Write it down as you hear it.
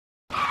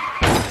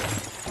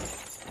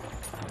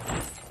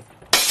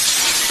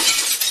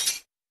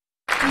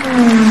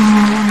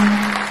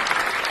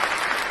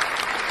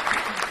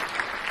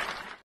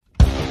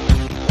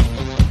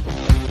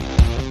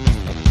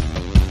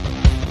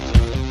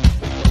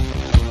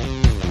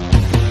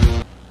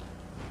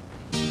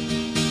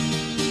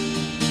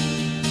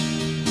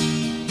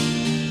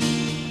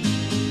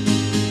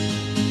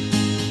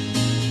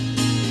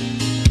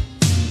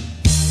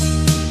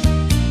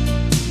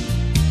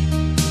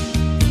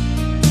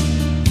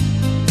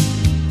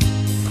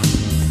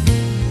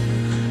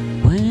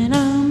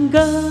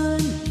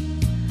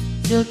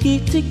You'll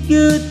take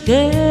good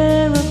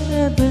care of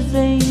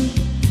everything.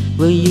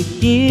 Will you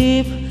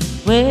keep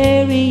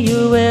wearing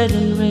your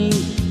wedding ring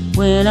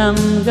when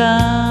I'm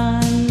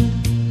gone?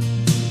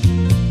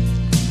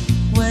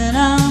 When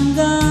I'm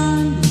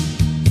gone,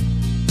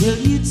 will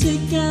you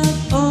take out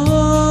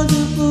all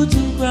the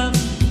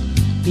photographs?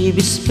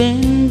 Maybe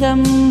spend a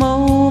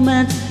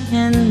moment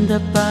in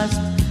the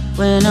past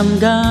when I'm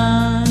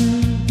gone.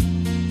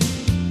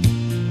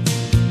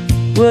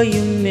 Will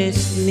you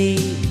miss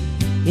me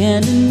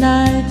in the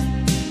night?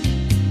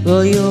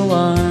 Will your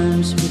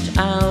arms reach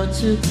out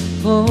to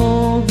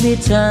hold me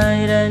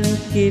tight and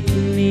keep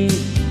me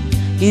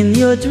in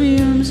your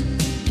dreams,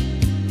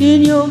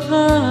 in your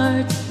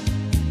heart,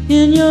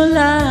 in your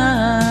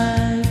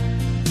life?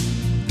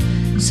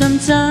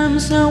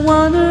 Sometimes I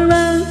wanna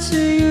run to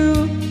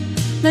you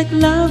like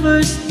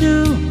lovers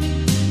do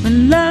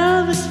when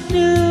love is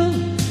new,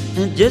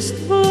 and just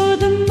for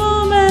the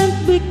moment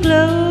be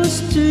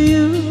close to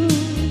you,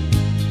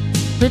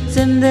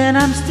 pretend that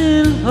I'm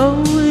still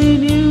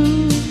holding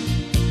you.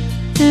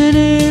 And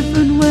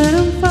even when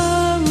I'm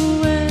far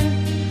away,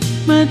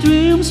 my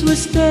dreams will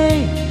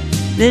stay.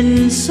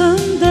 Then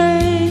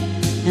someday,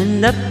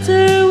 and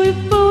after we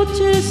both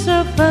chase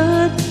our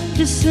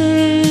fantasies,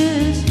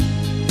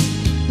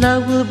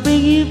 love will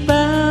bring you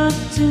back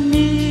to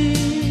me.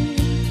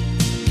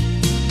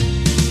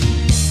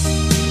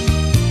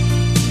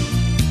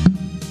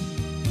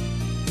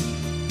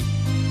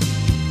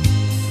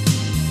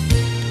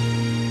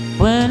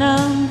 When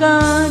I'm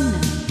gone,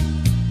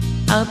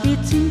 I'll be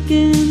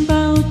thinking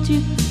about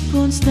you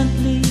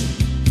constantly,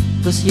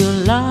 'cause you're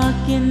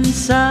locked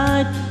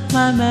inside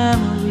my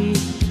memory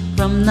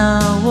from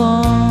now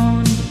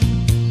on.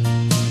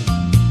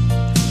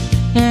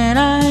 And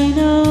I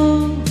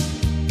know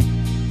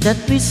that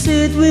we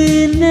said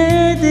we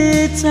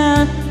needed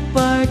time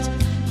apart,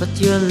 but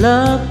your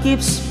love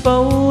keeps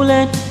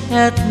pulling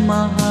at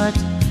my heart,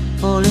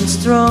 pulling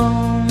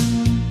strong.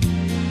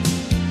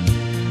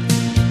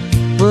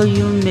 Will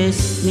you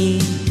miss me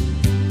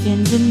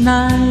in the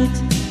night?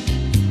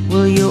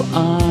 Will your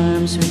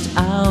arms reach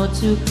out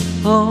to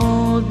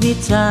hold me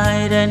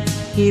tight and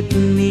keep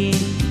me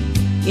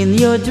in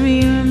your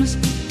dreams,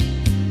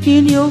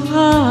 in your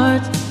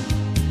heart,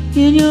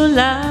 in your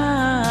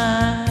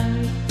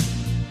life?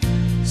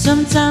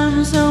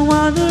 Sometimes I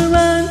wanna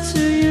run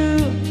to you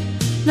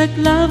like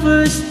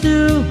lovers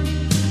do,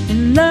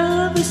 and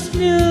love is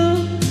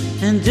new,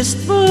 and just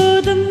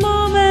for the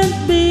moment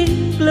be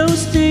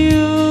close to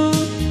you,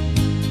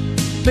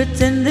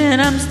 pretending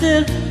I'm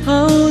still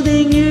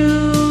holding you.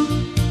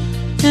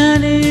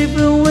 And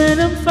even when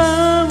I'm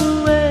far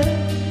away,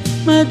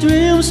 my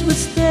dreams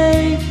will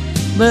stay.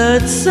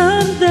 But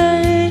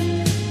someday,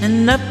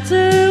 and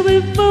after we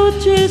both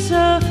chase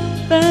our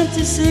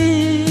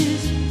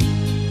fantasies,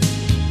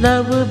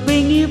 love will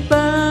bring you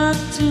back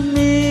to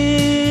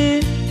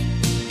me.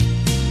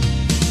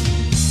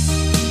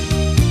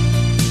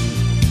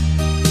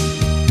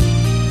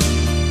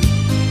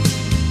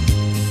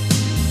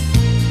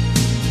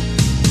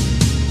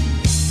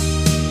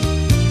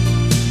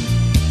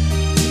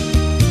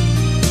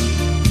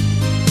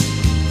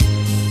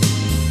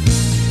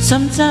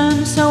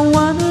 Sometimes I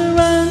wanna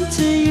run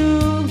to you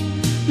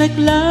like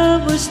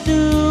lovers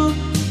do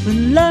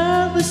when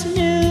love is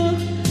new,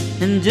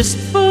 and just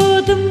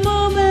for the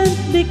moment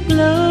be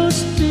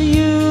close to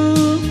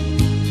you,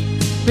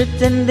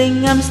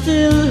 pretending I'm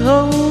still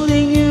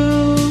holding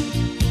you.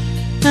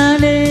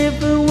 And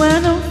even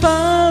when I'm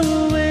far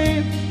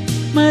away,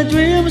 my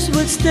dreams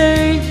would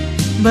stay.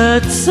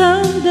 But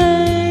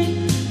someday,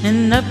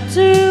 and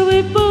after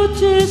we both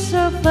chase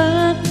our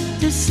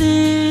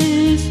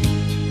fantasies,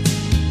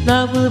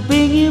 love will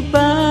bring you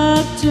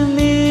back to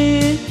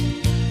me.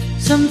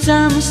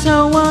 Sometimes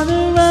I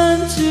wanna run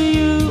to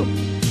you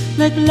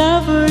like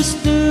lovers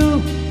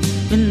do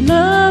when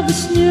love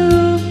is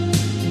new,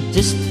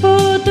 just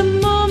for the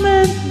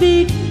moment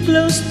be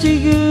close to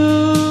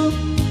you,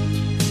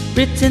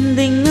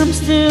 pretending I'm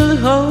still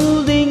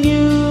holding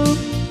you.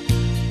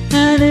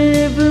 And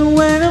even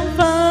when I'm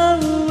far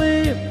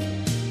away,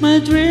 my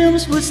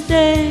dreams will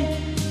stay.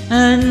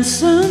 And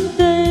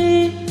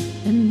someday,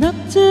 and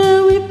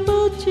after we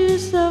both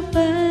choose our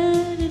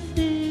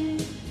fantasy,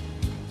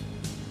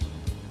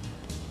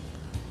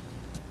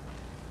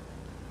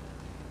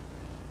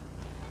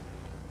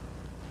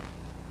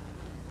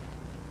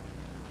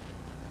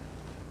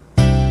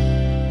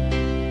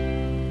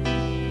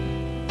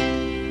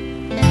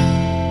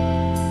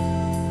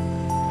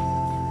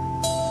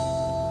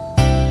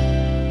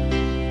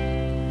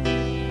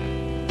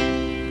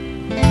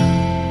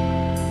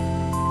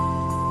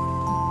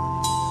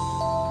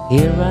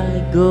 Here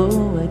I go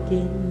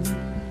again,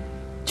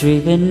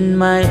 driven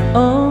my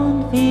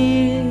own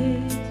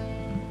fears.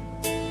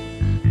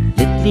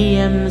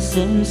 Lately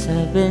since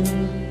I've been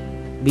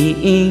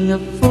being a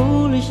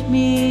foolish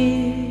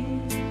me.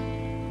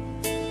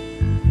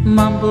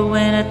 Mumble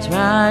when I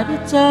try to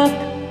talk,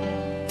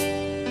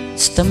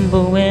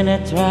 stumble when I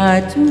try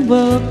to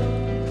walk.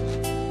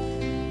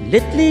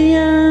 Lately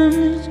I'm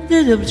a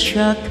little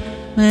shocked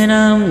when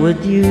I'm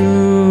with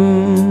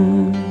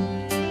you.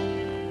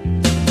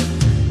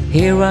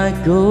 Here I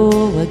go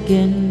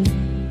again,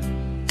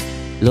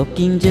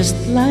 looking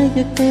just like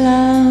a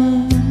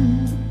clown.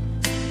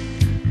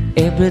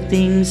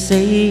 Everything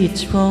say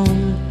it's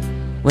wrong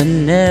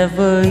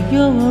whenever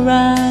you're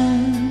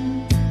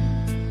around.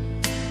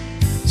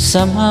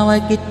 Somehow I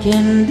get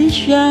candy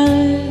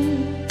shy,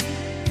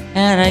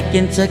 and I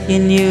can tuck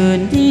in you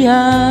in the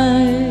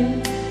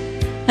eye.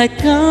 I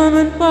come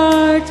and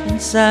part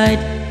inside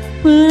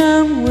when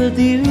I'm with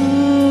you.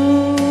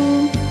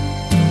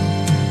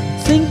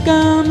 Think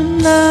I'm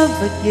in love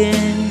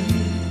again,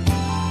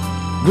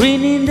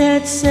 grinning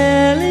that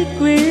silly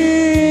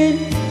grin.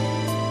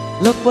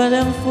 Look what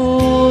I'm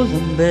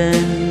fooling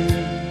been.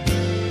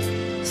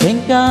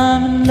 Think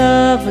I'm in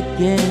love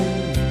again.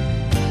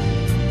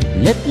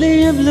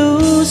 Lately I've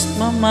lost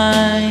my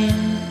mind,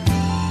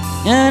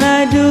 and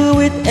I do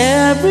it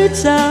every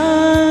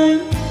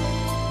time.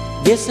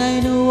 Guess I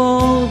know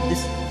all the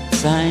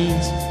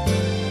signs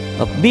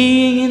of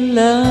being in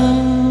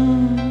love.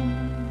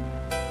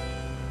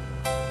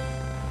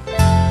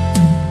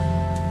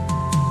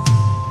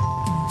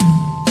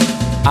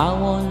 I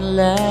won't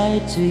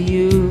lie to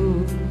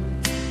you,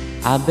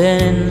 I've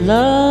been in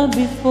love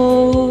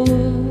before.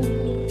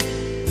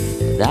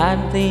 I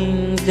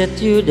think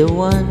that you're the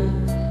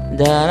one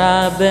that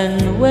I've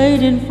been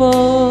waiting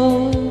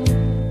for.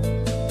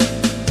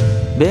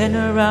 Been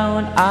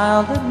around,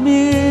 I'll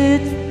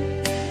admit,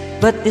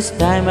 but this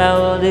time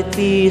all the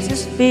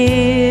pieces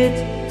fit.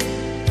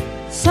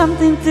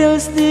 Something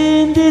tells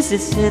me this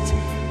is it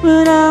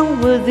when I'm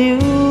with you.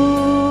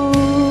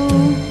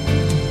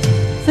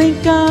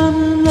 Think I'm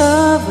in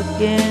love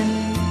again,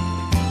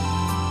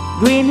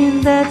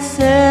 grinning that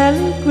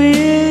silly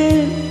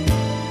grin.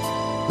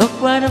 Look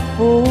what a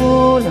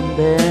fool I'm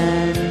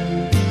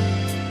been.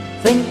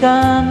 Think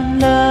I'm in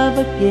love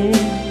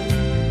again.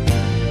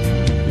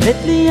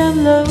 Lately I've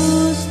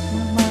lost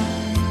my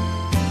mind,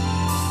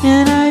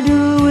 and I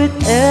do it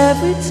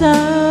every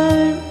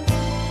time.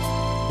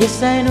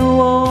 Yes, I know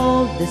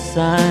all the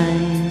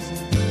signs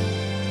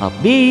of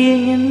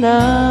being in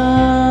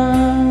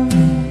love.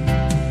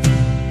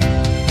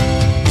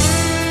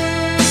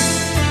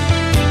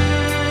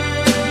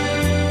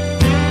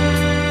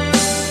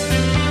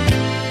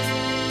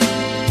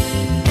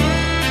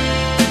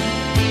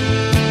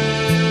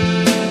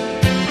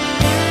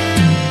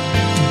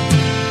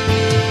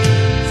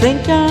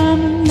 Think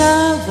I'm in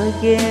love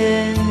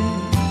again,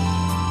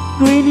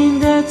 grinning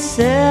that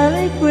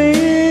silly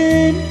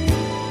grin.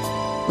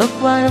 Look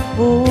what a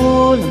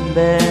fool I'm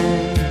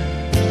been.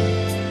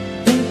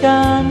 Think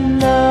I'm in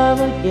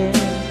love again.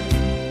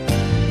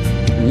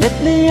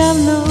 Lately I've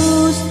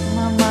lost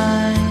my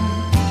mind,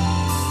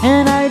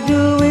 and I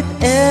do it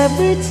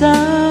every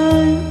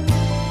time.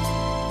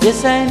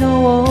 Yes, I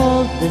know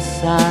all the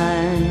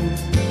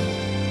signs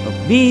of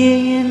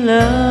being in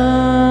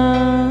love.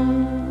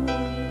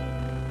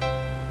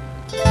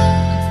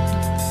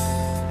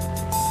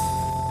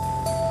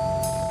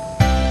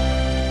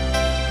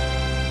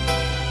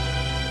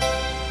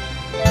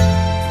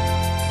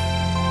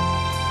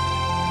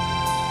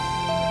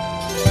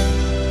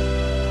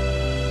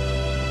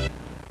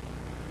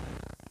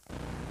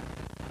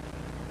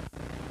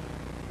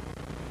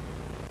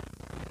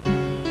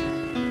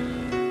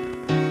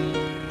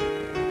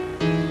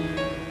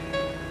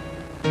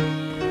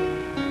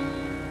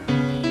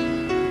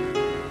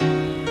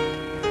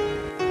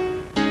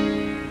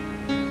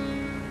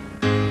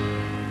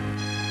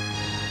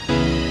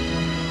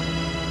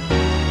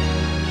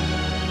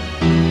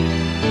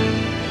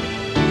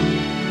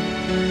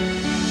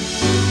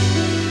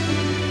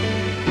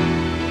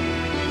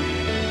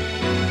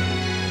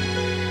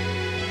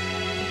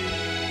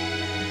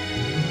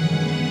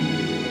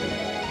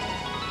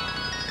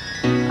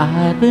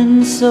 I've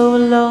been so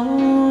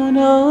alone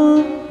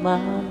all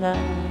my life.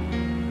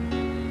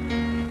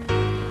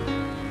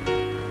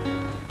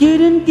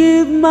 Didn't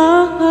give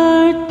my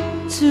heart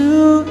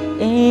to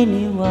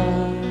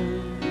anyone,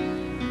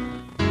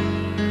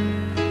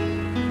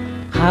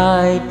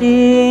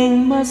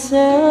 hiding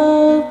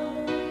myself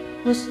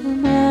was the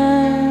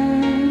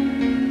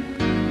man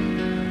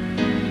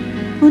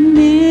who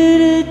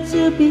needed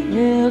to be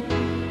held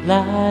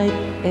like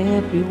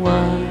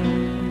everyone.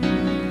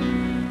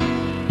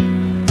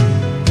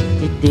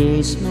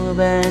 Days move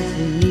as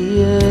the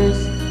years,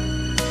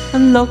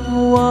 and look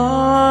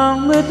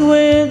along with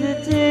the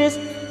tears.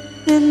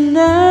 They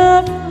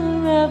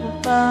never ever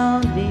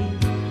found me,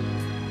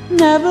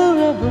 never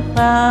ever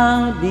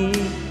found me.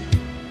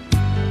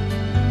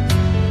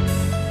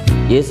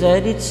 Yes,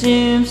 I did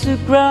seem to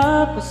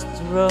grab a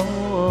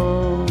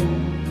straw,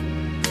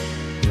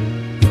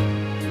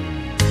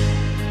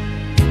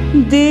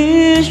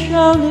 dish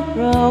only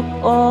broke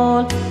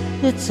all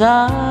the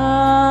time.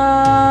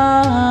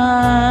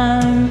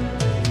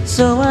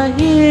 So I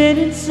hid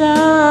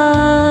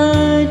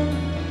inside,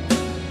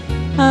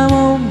 I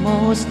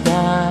almost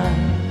died.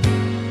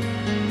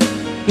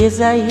 Yes,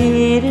 I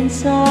hid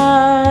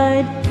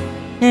inside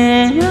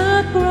and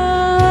I cried.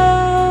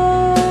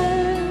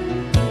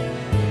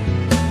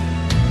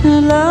 A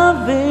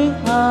loving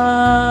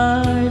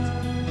heart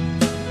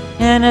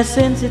and a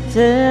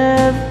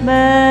sensitive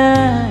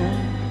man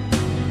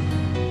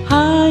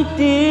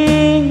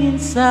hiding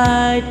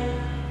inside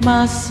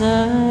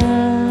myself.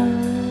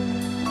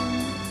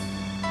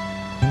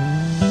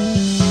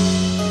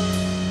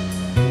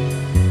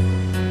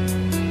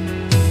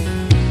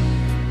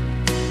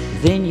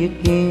 Then you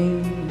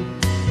came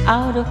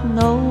out of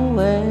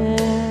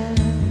nowhere.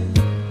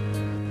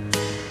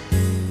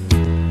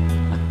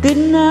 I could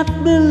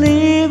not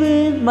believe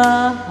in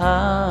my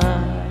heart.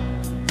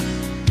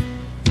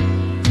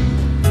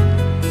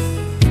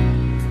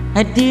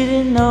 I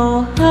didn't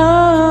know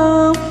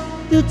how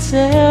to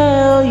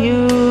tell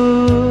you.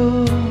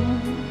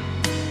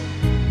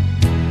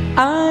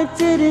 I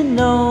didn't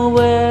know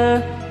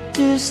where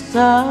to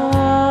start.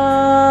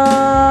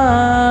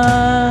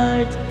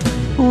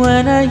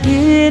 When I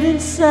hid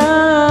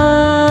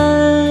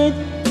inside,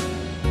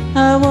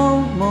 I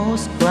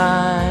almost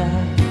cried.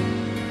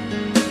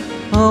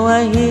 Oh,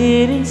 I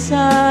hid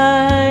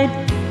inside,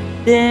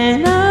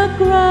 then I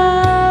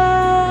cried.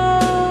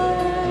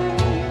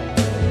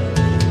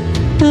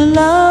 A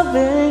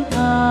loving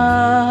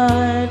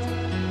heart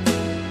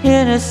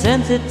in a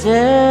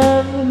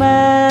sensitive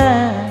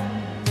man.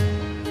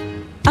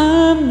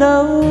 I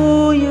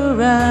know you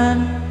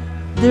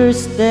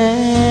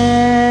understand.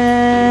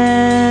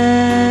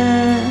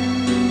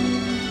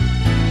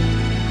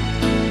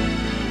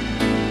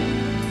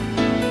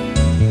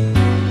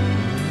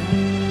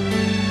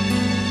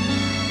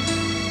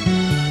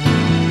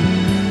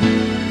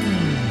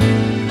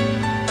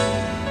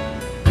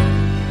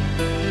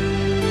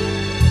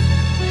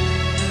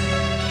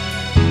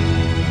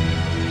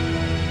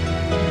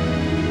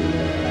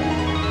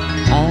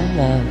 I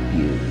love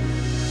you.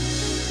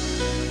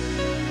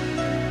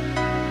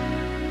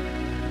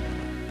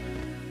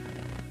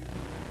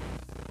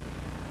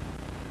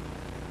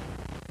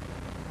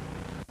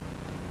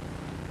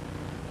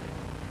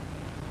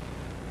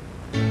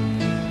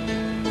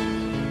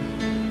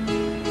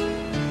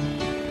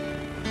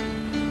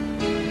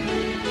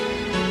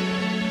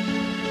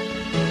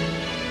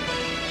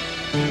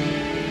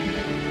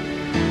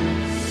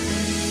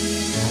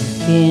 I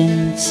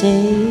can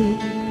say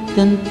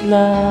don't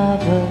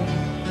love her,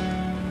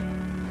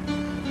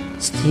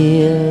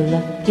 still I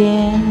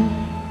can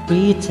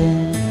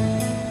pretend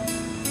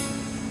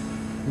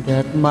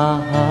that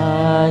my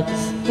heart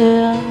is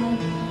held,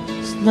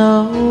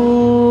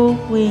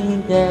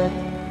 knowing that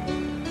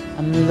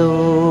I'm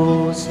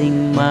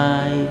losing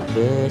my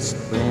best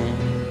friend.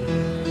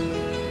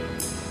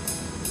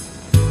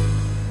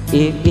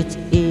 If it's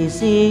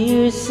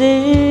easier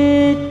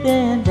said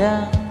than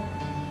done,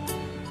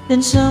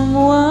 then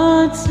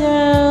someone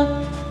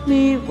tell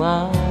me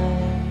why.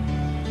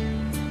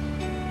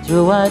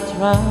 Though I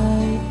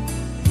tried,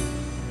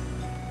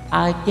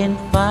 I can't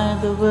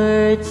find the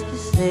words to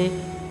say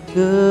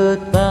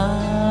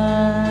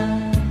goodbye.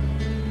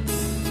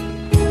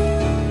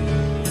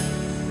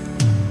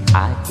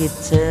 I could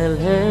tell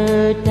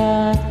her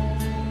that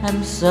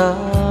I'm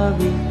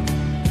sorry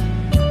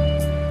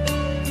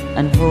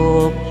and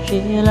hope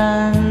she'll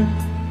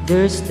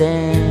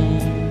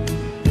understand.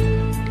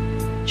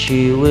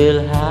 She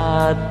will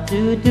have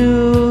to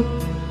do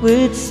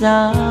with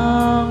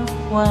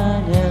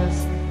someone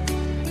else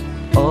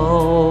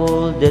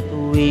all that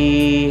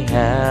we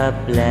have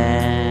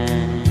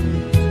planned.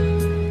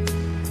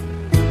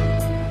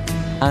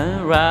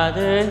 I'd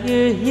rather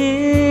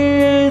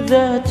hear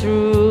the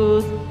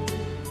truth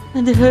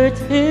and hurt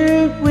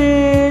her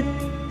with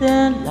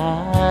the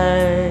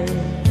lie.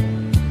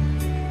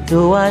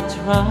 Though I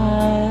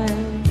try,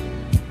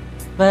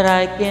 but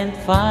I can't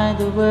find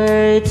the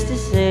words to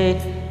say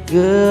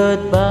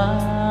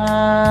goodbye.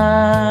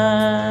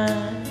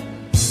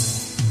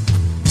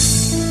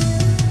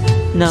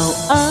 Now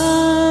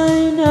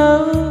I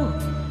know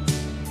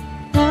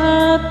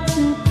have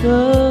to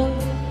go.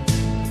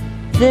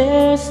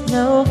 There's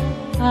no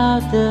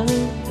other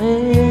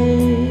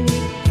way.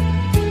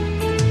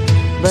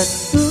 But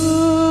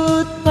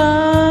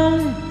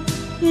goodbye,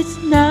 it's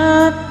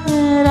not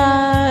that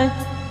I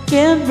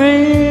can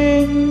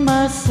bring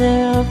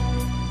myself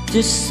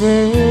to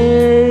say.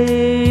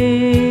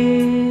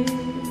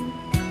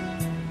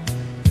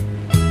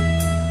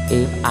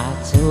 If I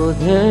told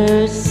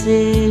her,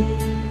 see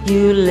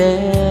you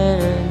later,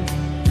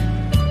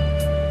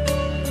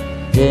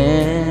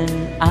 then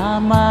I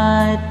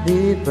might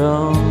be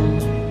wrong.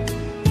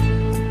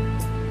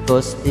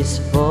 'Cause this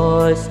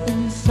voice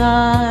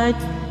inside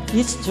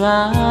is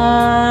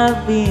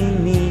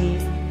driving me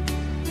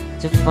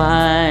to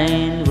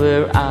find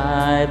where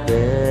I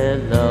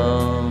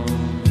belong.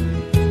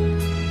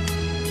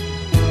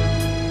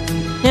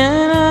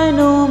 And I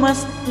know my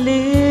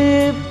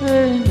leave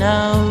her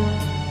now,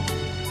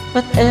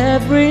 but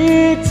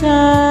every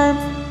time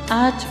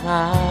I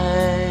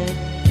try,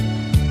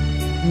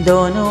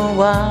 don't know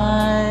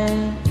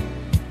why,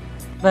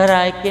 but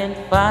I can't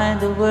find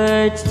the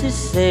words to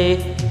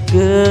say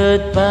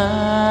goodbye.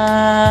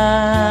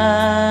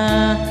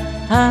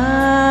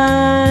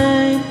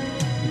 I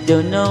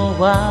don't know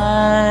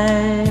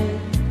why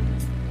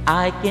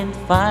I can't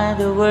find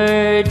the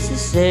words to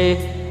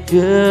say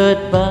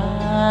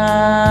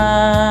goodbye.